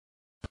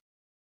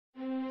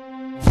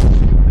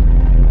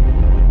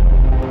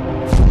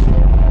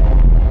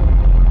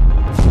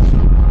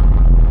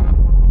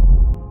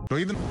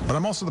But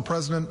I'm also the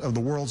president of the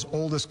world's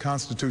oldest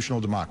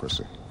constitutional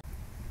democracy.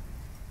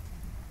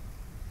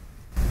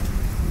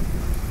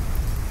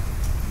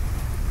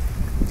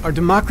 Our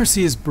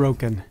democracy is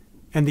broken,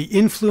 and the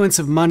influence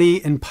of money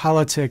in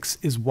politics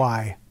is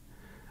why.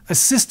 A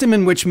system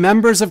in which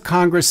members of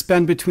Congress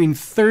spend between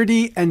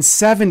 30 and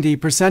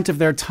 70% of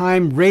their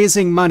time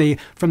raising money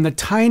from the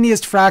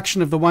tiniest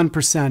fraction of the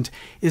 1%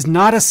 is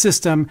not a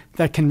system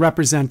that can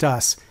represent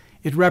us.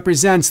 It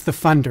represents the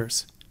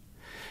funders.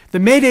 The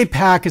Mayday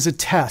PAC is a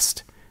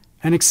test,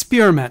 an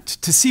experiment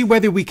to see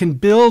whether we can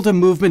build a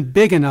movement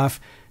big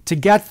enough to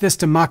get this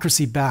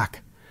democracy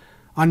back.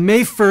 On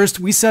May 1st,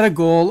 we set a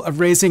goal of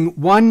raising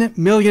 $1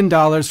 million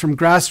from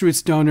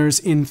grassroots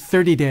donors in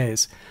 30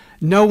 days.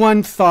 No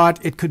one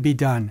thought it could be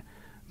done,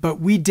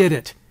 but we did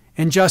it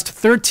in just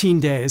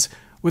 13 days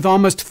with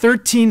almost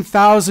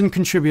 13,000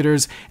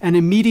 contributors and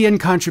a median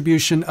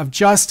contribution of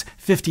just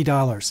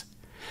 $50.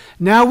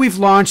 Now we've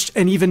launched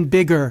an even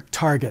bigger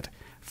target,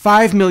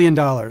 $5 million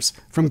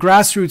from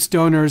grassroots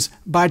donors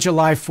by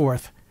July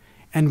 4th.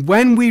 And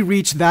when we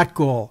reach that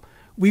goal,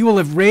 we will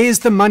have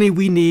raised the money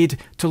we need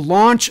to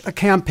launch a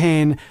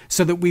campaign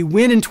so that we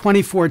win in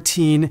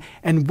 2014,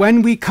 and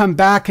when we come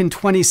back in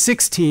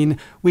 2016,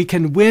 we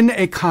can win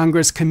a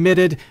Congress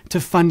committed to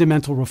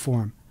fundamental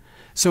reform.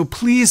 So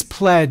please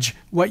pledge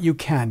what you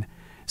can,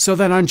 so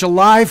that on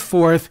July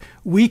 4th,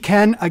 we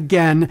can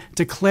again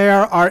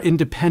declare our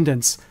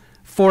independence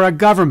for a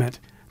government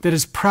that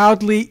is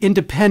proudly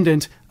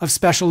independent of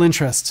special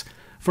interests,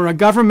 for a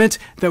government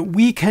that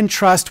we can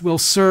trust will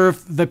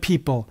serve the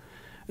people.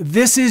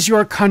 This is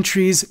your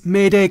country's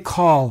Mayday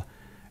call.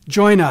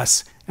 Join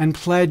us and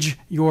pledge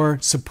your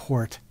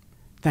support.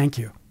 Thank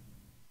you.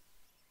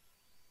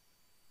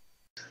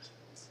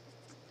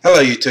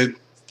 Hello YouTube.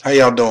 How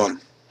y'all doing?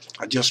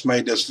 I just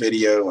made this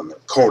video and the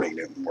recording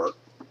didn't work,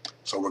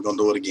 so we're going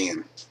to do it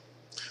again.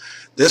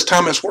 This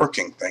time it's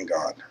working, thank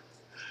God.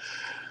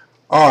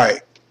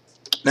 Alright,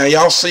 now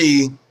y'all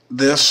see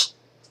this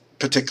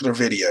particular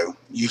video.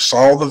 You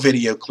saw the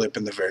video clip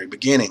in the very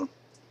beginning.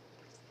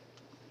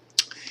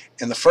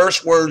 And the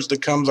first words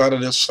that comes out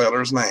of this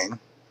feller's name,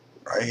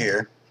 right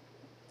here,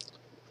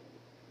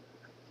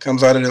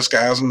 comes out of this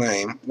guy's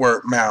name,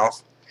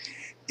 mouth,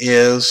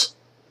 is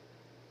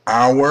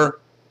our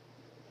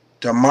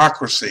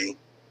democracy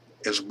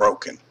is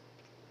broken.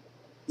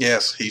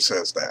 Yes, he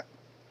says that.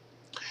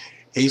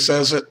 He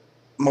says it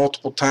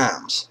multiple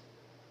times.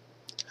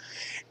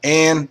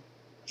 And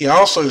he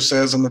also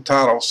says in the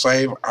title,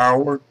 Save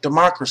Our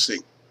Democracy.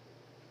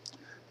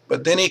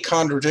 But then he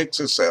contradicts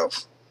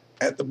himself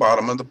at the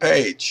bottom of the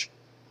page.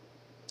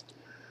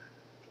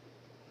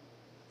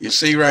 You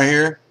see right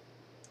here,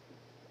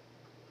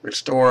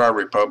 restore our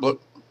republic.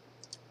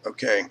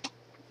 Okay,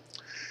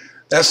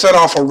 that set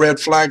off a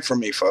red flag for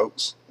me,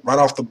 folks, right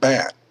off the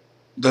bat.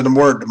 The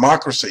word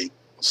democracy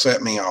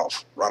set me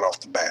off right off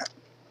the bat.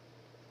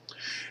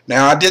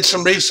 Now I did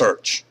some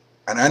research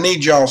and I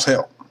need y'all's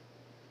help.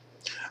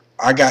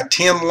 I got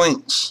 10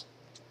 links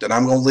that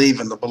I'm going to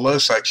leave in the below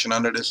section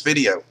under this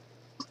video.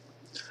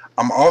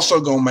 I'm also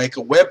going to make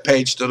a web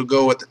page that'll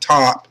go at the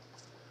top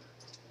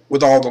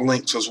with all the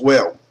links as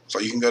well. So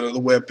you can go to the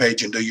web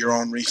page and do your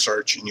own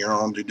research and your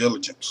own due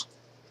diligence.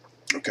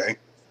 Okay?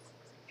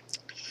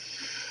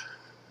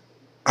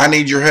 I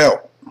need your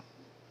help.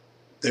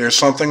 There's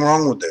something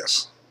wrong with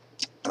this,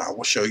 and I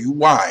will show you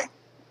why.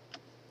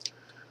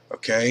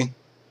 Okay?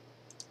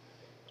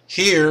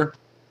 Here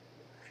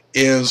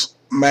is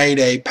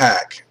Mayday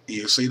PAC.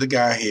 You see the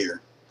guy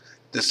here.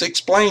 This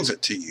explains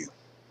it to you.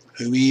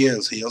 Who he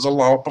is. He is a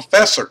law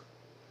professor.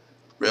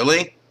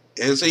 Really?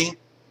 Is he?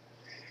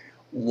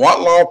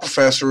 What law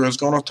professor is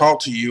going to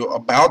talk to you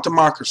about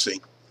democracy?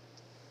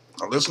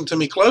 Now listen to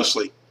me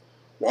closely.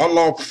 What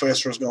law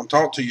professor is going to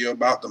talk to you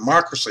about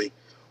democracy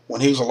when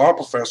he's a law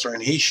professor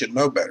and he should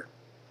know better?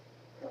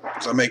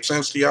 Does that make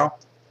sense to y'all?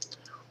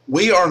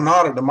 We are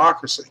not a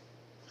democracy.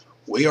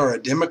 We are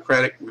a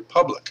democratic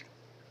republic.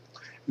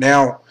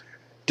 Now,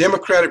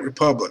 democratic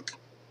republic,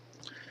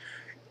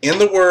 in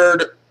the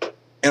word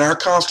in our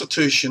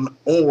Constitution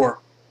or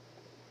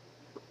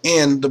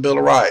in the Bill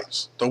of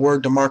Rights, the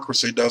word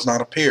democracy does not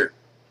appear.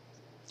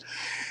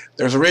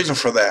 There's a reason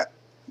for that,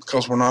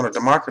 because we're not a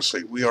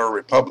democracy, we are a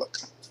republic.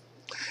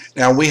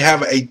 Now we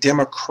have a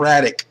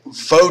democratic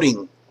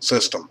voting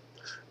system.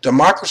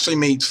 Democracy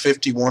means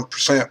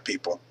 51%,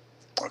 people.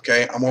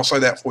 Okay, I'm going to say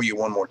that for you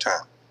one more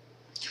time.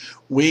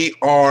 We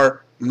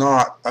are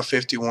not a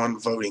 51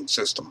 voting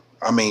system.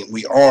 I mean,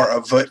 we are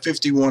a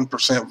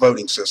 51%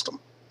 voting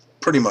system,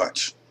 pretty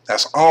much.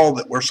 That's all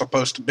that we're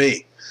supposed to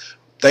be.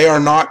 They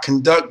are not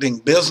conducting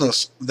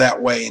business that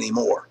way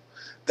anymore.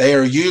 They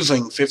are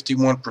using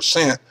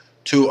 51%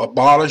 to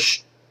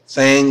abolish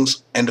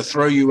things and to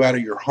throw you out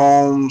of your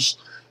homes,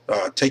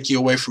 take you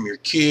away from your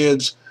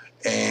kids,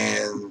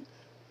 and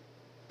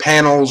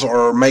panels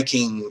are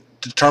making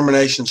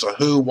determinations of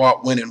who,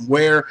 what, when, and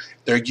where.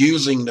 They're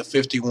using the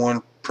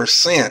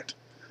 51%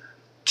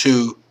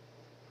 to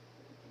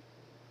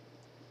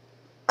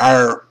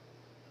our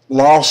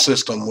law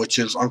system, which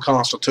is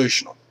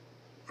unconstitutional.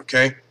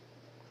 Okay?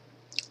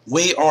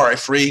 We are a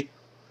free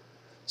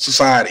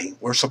society.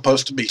 We're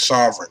supposed to be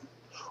sovereign,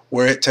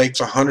 where it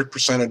takes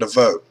 100% of the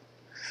vote.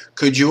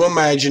 Could you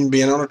imagine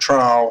being on a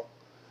trial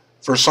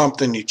for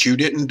something that you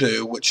didn't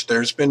do, which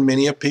there's been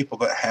many of people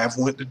that have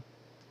went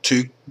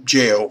to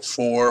jail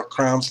for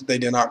crimes that they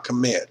did not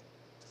commit,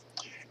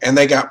 and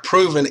they got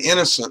proven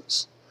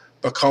innocence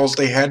because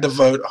they had to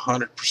vote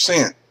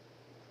 100%.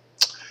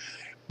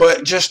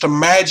 But just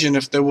imagine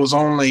if there was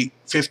only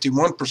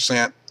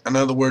 51%, in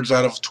other words,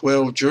 out of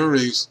 12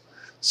 juries,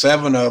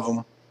 7 of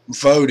them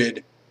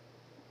voted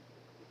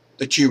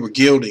that you were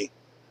guilty.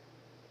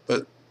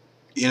 But,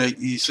 you know,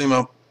 you see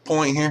my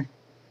point here?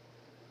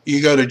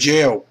 You go to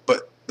jail,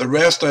 but the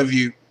rest of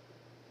you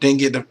didn't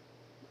get to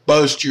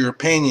boast your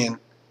opinion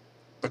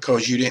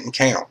because you didn't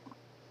count.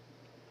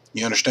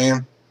 You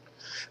understand?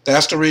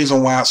 That's the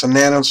reason why it's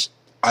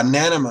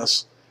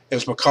unanimous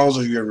is because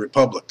of your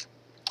republic.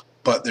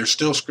 But there's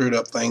still screwed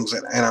up things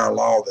in our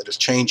law that is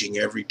changing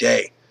every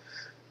day.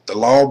 The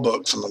law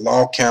books and the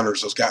law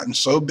counters has gotten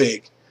so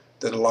big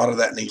that a lot of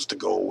that needs to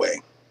go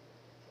away.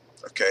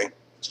 Okay?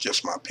 It's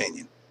just my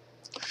opinion.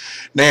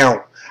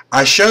 Now,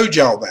 I showed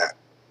y'all that,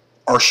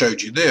 or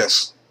showed you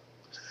this.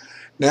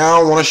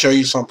 Now I want to show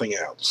you something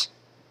else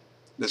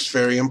that's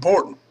very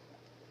important.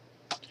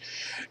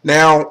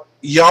 Now,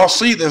 y'all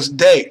see this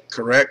date,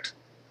 correct?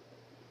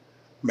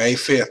 May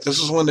 5th. This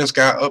is when this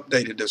guy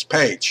updated this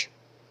page.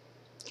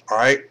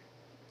 Alright?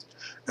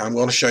 Now I'm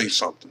going to show you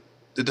something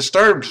that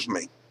disturbs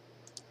me.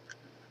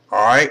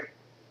 Alright?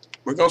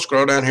 We're going to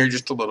scroll down here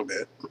just a little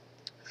bit.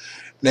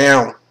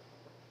 Now,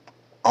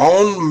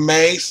 on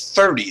May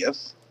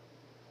 30th,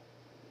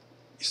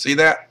 you see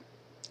that?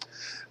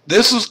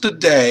 This is the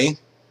day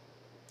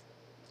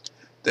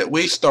that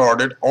we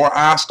started, or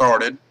I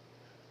started,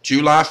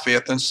 July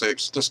 5th and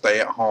 6th to stay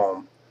at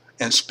home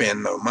and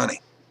spend no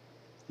money.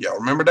 Y'all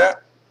remember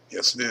that?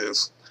 Yes, it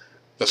is.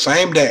 The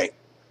same day,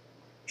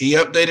 he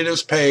updated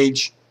his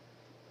page,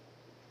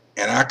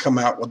 and I come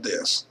out with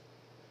this.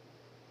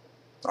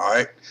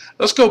 Alright,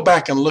 let's go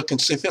back and look and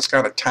see if it's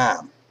got a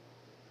time.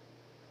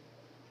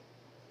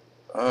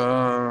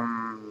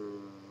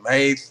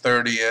 May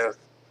 30th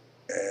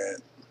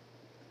at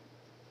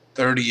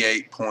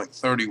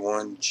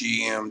 38.31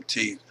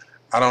 GMT.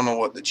 I don't know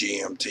what the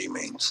GMT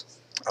means.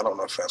 I don't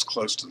know if that's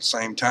close to the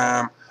same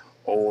time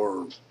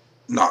or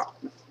not.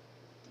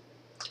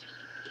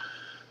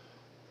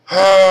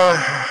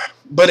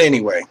 But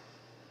anyway,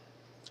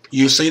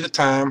 you see the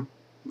time.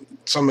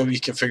 Some of you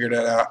can figure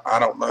that out. I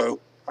don't know.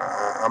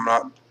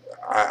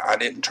 I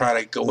didn't try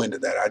to go into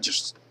that. I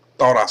just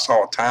thought I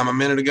saw a time a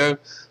minute ago,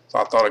 so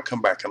I thought I'd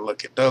come back and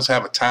look. It does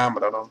have a time,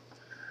 but I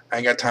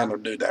ain't got time to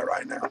do that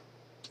right now.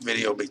 The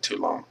video will be too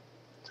long.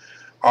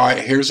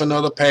 Alright, here's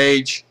another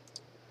page.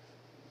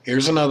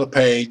 Here's another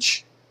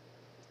page.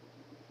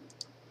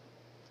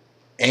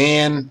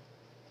 And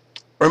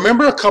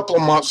remember a couple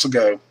of months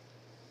ago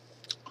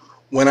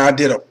when I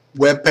did a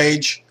web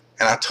page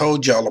and I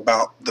told y'all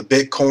about the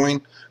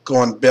Bitcoin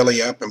going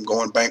belly up and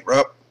going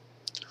bankrupt?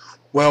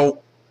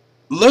 Well,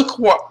 look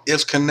what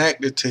is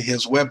connected to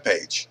his web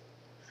page.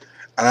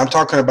 And I'm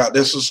talking about,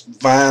 this is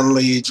Vine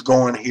leads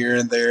going here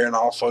and there and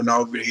also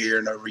over here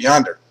and over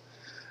yonder.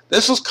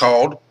 This is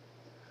called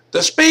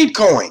the Speed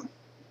Coin.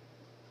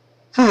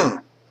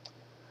 The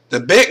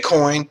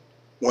Bitcoin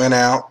went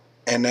out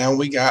and now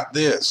we got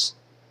this.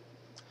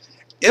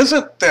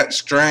 Isn't that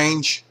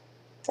strange?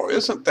 Or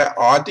isn't that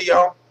odd to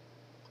y'all?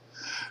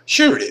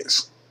 Sure it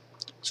is.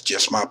 It's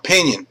just my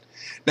opinion.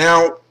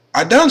 Now,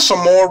 I've done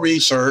some more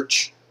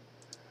research,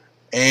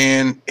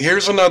 and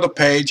here's another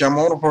page. I'm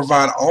going to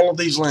provide all of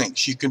these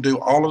links. You can do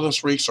all of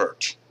this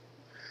research.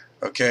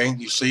 Okay,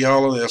 you see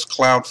all of this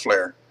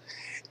Cloudflare.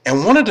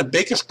 And one of the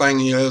biggest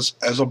things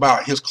is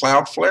about his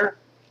Cloudflare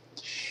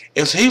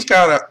is he's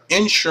got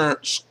an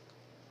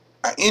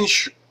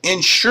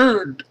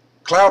insured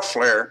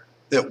Cloudflare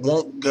that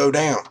won't go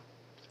down.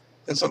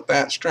 Isn't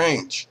that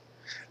strange?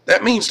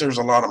 That means there's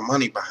a lot of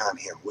money behind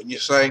him, wouldn't you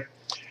say?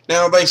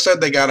 Now, they said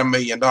they got $1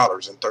 million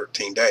in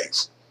 13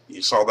 days.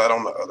 You saw that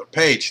on the other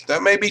page.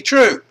 That may be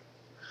true.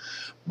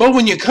 But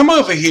when you come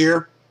over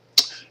here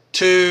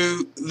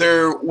to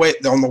their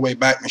on the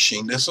Wayback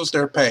Machine, this is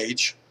their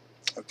page.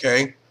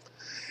 Okay?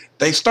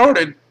 They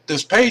started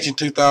this page in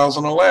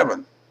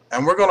 2011.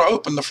 And we're going to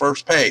open the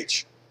first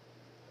page.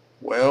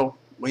 Well,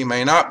 we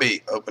may not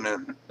be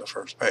opening the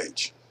first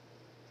page.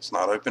 It's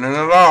not opening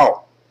at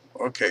all.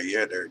 Okay,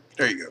 yeah, there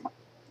you go.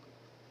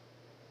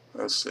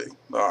 Let's see.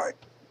 Alright,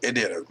 it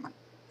did open.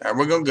 And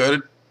we're going to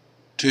go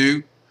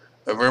to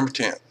November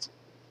 10th.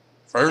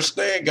 First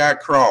day it got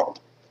crawled.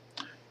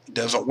 It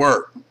doesn't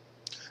work.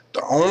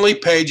 The only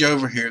page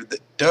over here that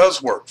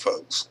does work,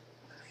 folks,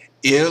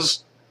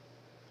 is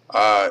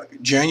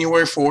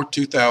January 4th,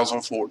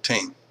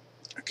 2014.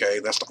 Okay,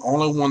 that's the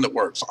only one that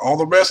works. All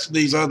the rest of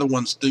these other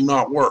ones do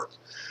not work.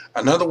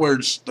 In other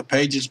words, the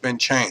page has been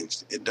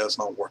changed. It does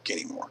not work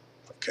anymore.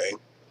 Okay.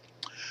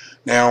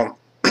 Now,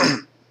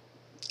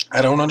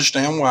 I don't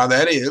understand why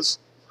that is.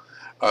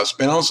 It's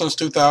been on since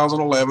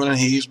 2011, and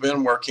he's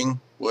been working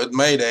with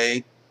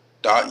MAYDAY.us.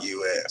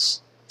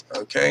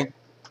 Okay?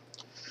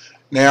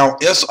 Now,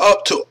 it's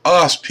up to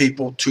us,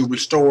 people, to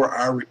restore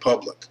our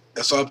republic.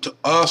 It's up to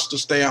us to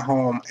stay at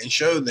home and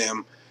show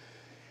them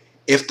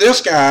if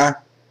this guy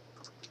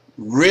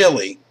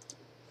really,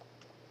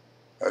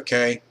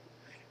 okay,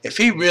 if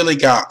he really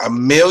got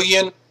 1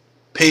 million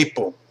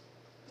people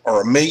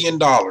or $1 million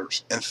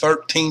in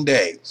 13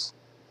 days,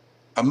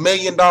 $1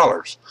 million,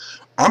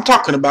 I'm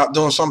talking about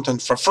doing something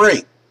for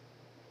free.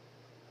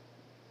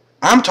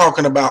 I'm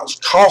talking about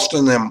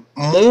costing them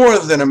more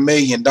than $1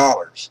 million.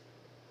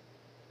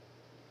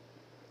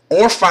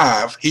 Or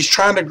five. He's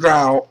trying to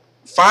grow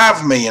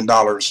 $5 million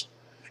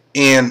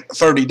in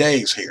 30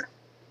 days here.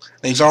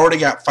 And he's already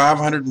got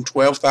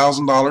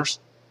 $512,000.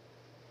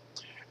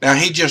 Now,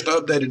 he just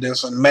updated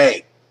this in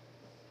May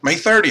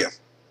 30th.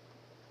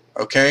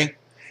 Okay?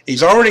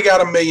 He's already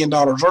got $1 million.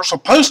 We're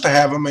supposed to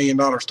have $1 million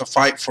to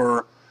fight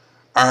for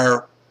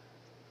our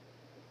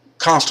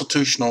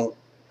constitutional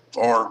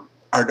or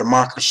our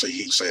democracy,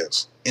 he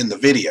says in the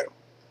video.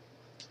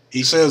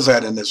 He says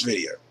that in this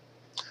video.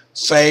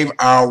 Save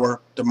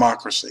our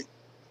democracy.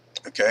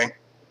 Okay?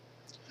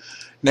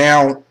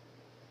 Now,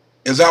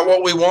 is that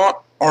what we want?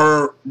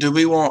 Or do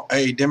we want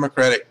a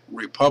democratic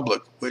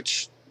republic,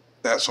 which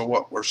that's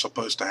what we're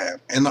supposed to have?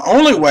 And the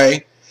only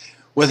way,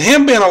 with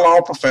him being a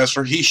law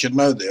professor, he should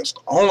know this. The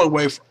only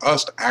way for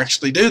us to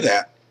actually do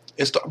that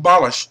is to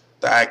abolish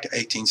the Act of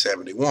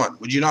 1871.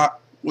 Would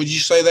you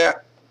say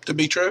that to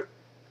be true?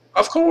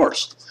 Of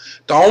course.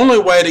 The only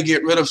way to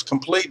get rid of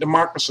complete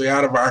democracy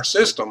out of our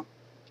system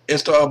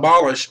is to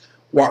abolish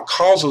what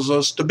causes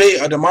us to be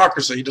a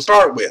democracy to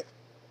start with.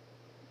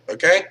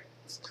 Okay?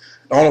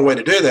 The only way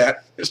to do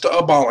that is to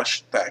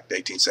abolish the Act of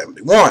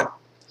 1871.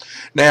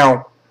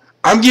 Now,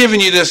 I'm giving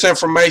you this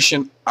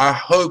information. I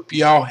hope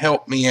y'all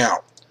help me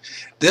out.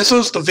 This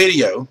is the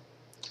video.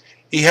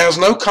 He has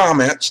no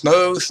comments,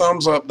 no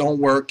thumbs up don't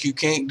work. You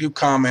can't do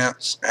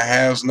comments. It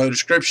has no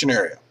description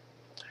area.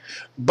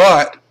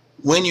 But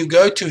when you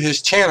go to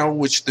his channel,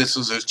 which this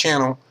is his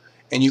channel,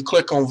 and you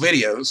click on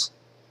videos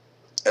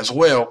as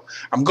well,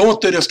 I'm going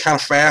through this kind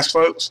of fast,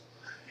 folks.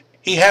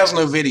 He has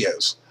no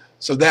videos.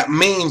 So that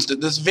means that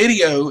this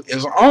video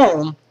is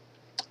on,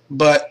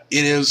 but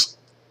it is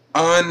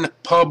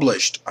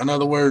unpublished. In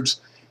other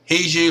words,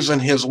 he's using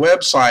his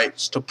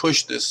websites to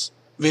push this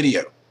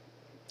video.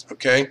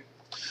 Okay?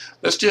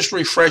 Let's just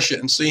refresh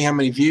it and see how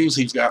many views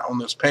he's got on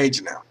this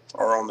page now,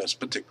 or on this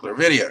particular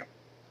video.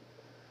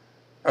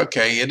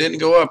 Okay, it didn't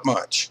go up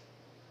much.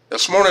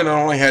 This morning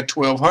I only had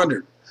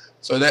 1,200.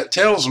 So that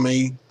tells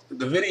me that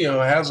the video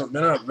hasn't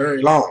been up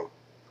very long,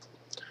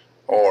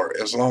 or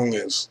as long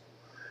as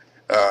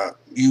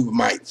you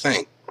might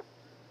think.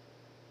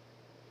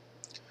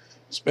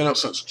 It's been up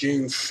since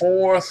June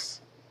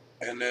 4th,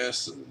 and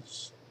this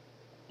is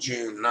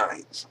June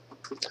 9th.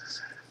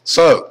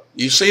 So,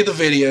 you see the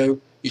video,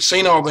 you've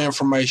seen all the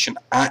information.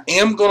 I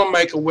am going to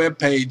make a web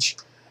page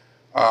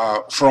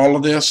for all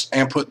of this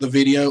and put the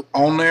video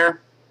on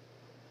there.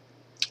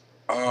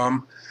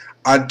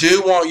 I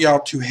do want y'all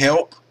to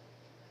help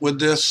with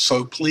this,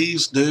 so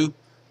please do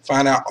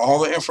find out all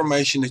the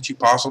information that you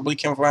possibly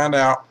can find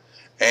out,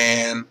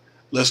 and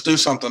let's do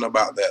something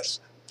about this.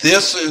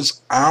 This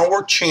is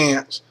our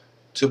chance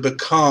to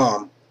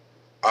become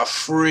a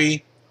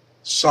free,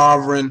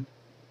 sovereign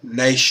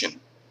nation.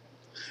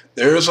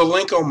 There is a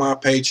link on my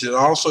page that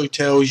also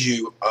tells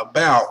you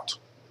about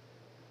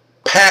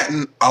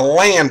a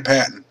land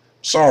patent.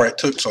 Sorry it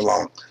took so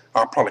long.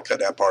 I'll probably cut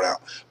that part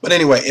out. But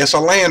anyway, it's a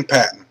land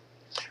patent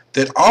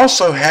that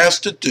also has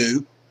to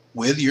do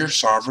with your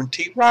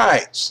sovereignty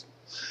rights.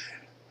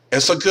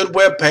 It's a good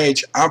web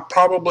page. I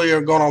probably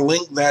are going to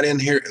link that in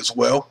here as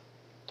well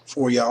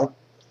for y'all.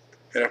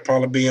 It'll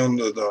probably be on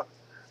the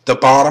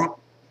bottom.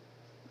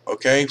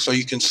 Okay, so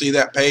you can see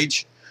that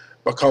page,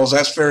 because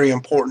that's very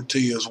important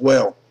to you as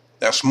well.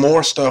 That's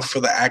more stuff for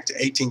the Act of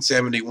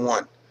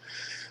 1871.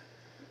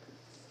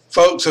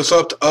 Folks, it's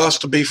up to us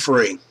to be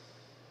free.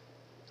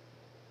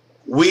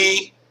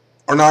 We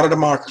are not a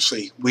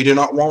democracy. We do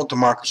not want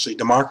democracy.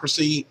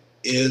 Democracy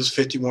is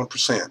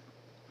 51%.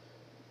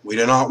 We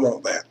do not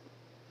want that.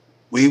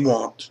 We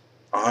want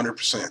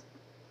 100%.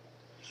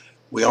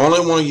 We only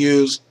want to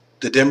use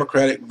the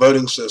democratic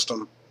voting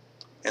system,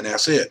 and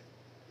that's it.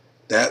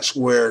 That's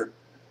where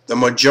the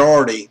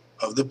majority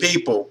of the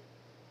people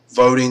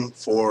voting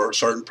for a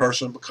certain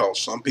person,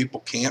 because some people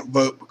can't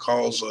vote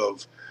because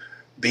of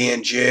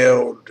being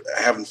jailed,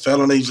 having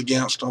felonies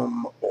against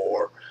them,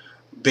 or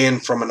being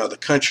from another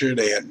country.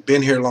 They hadn't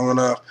been here long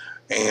enough,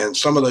 and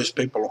some of those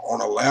people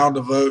aren't allowed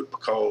to vote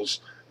because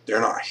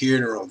they're not here,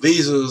 they're on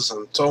visas,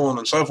 and so on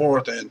and so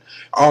forth, and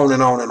on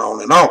and on and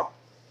on and on.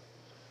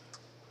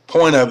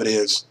 Point of it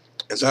is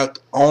that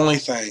the only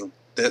thing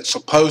that's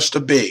supposed to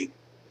be,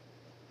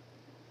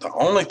 the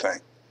only thing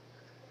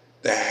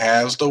that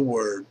has the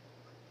word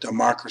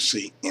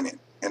democracy in it,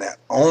 and that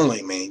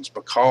only means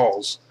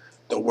because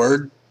the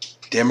word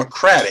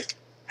democratic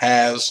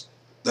has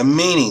the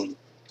meaning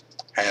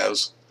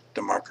as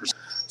democracy.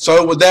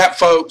 So with that,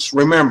 folks,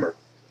 remember,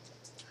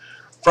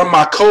 from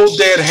my cold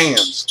dead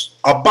hands,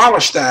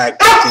 Abolish the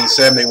Act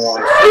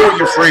 1871 for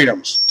your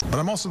freedoms. But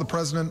I'm also the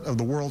president of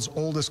the world's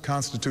oldest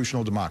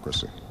constitutional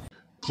democracy.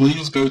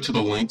 Please go to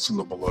the links in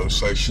the below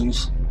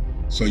sections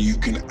so you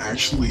can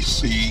actually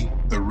see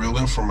the real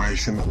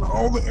information and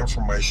all the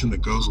information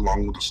that goes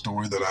along with the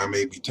story that I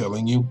may be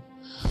telling you,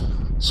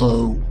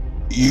 so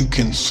you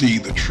can see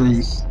the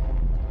truth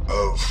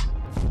of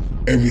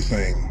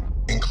everything,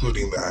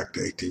 including the Act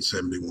of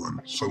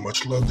 1871. So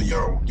much love to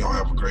y'all. Y'all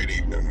have a great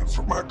evening. And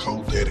for my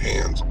cold dead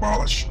hands,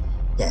 abolish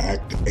the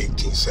Act of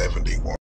 1871.